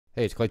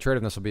Hey, it's Clay Trader,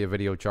 and this will be a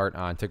video chart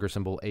on ticker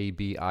symbol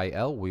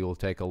ABIL. We will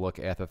take a look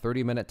at the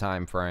 30-minute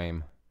time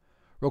frame.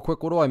 Real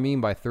quick, what do I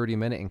mean by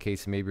 30-minute in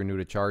case maybe you're new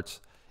to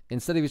charts?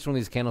 Instead of each one of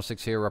these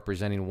candlesticks here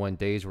representing 1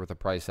 day's worth of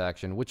price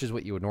action, which is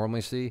what you would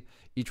normally see,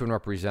 each one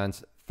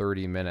represents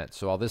 30 minutes.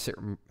 So while this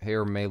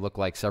here may look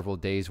like several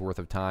days worth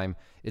of time,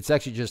 it's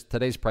actually just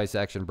today's price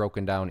action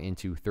broken down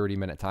into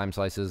 30-minute time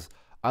slices.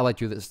 I like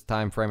to do this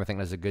time frame. I think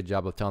does a good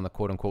job of telling the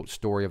quote-unquote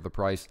story of the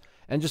price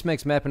and just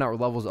makes mapping out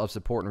levels of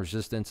support and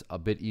resistance a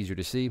bit easier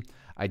to see.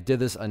 I did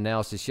this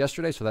analysis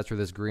yesterday, so that's where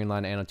this green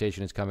line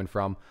annotation is coming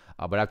from.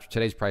 But after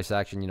today's price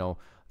action,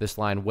 this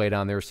line way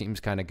down there seems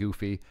kind of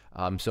goofy.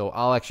 So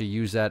I'll actually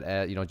use that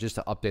as, just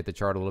to update the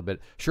chart a little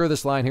bit. Sure,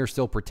 this line here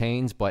still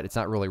pertains, but it's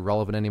not really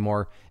relevant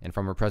anymore. And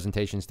from a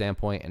presentation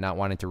standpoint and not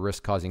wanting to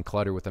risk causing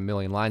clutter with a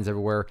million lines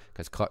everywhere,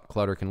 because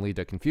clutter can lead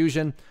to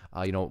confusion,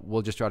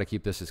 we'll just try to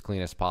keep this as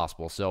clean as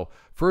possible. So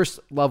first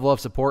level of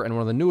support, and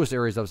one of the newest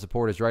areas of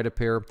support, is right up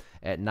here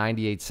at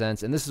 98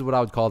 cents. And this is what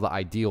I would call the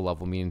ideal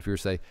level, meaning if you were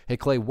to say, hey,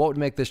 Clay, what would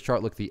make this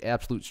chart look the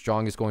absolute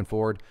strongest going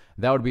forward?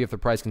 That would be if the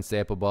price can stay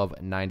up above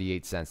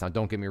 98 cents. Now,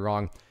 don't get me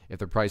wrong. If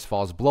the price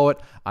falls below it,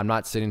 I'm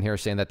not sitting here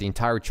saying that the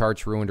entire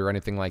chart's ruined or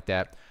anything like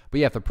that. But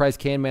yeah, if the price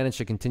can manage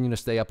to continue to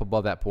stay up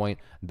above that point,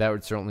 that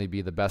would certainly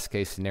be the best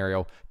case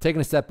scenario.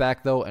 Taking a step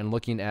back though and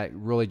looking at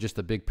really just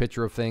the big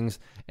picture of things,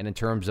 and in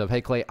terms of,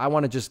 hey Clay, I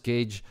want to just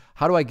gauge,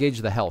 how do I gauge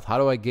the health? How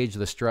do I gauge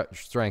the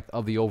strength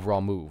of the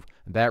overall move?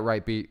 That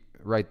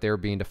right there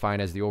being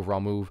defined as the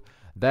overall move.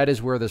 That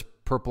is where this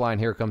purple line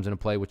here comes into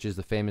play, which is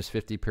the famous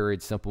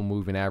 50-period simple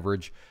moving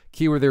average.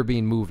 Keyword there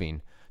being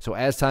moving. So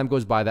as time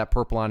goes by, that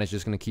purple line is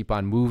just going to keep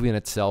on moving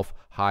itself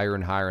higher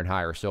and higher and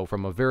higher. So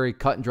from a very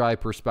cut and dry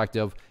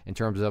perspective, in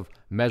terms of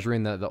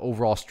measuring the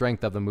overall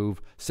strength of the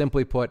move,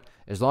 simply put,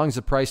 as long as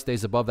the price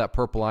stays above that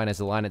purple line as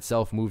the line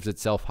itself moves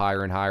itself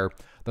higher and higher,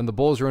 then the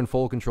bulls are in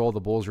full control, the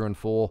bulls are in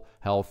full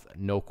health,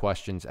 no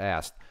questions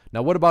asked.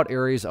 Now, what about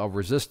areas of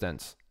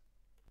resistance?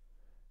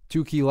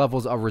 Two key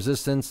levels of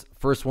resistance.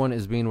 First one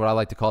is being what I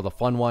like to call the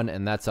fun one,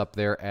 and that's up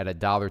there at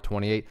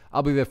 $1.28.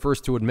 I'll be the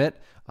first to admit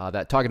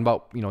that talking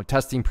about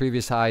testing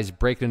previous highs,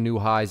 breaking new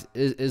highs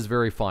is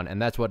very fun, and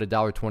that's what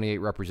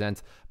 $1.28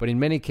 represents. But in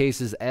many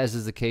cases, as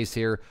is the case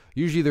here,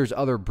 usually there's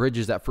other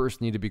bridges that first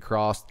need to be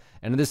crossed,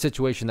 and in this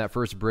situation, that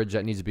first bridge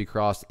that needs to be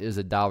crossed is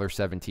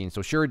 $1.17.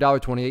 So sure,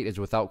 $1.28 is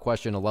without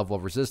question a level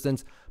of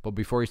resistance, but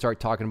before you start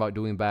talking about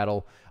doing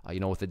battle, with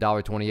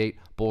 $1.28,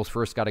 bulls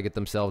first got to get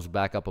themselves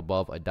back up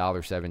above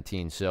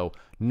 $1.17. So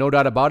no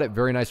doubt about it,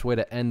 very nice way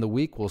to end the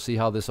week. We'll see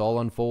how this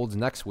all unfolds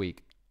next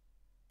week.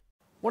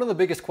 One of the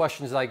biggest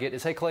questions that I get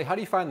is, hey Clay, how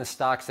do you find the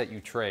stocks that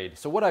you trade?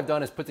 So what I've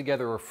done is put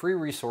together a free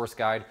resource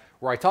guide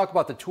where I talk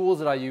about the tools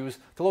that I use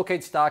to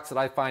locate stocks that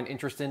I find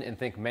interesting and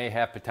think may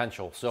have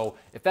potential. So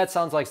if that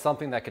sounds like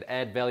something that could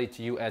add value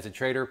to you as a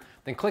trader,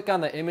 then click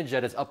on the image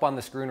that is up on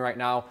the screen right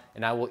now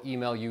and I will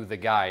email you the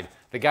guide.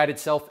 The guide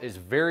itself is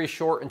very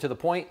short and to the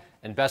point,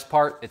 and best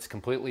part, it's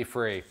completely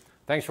free.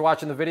 Thanks for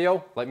watching the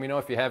video. Let me know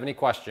if you have any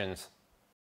questions.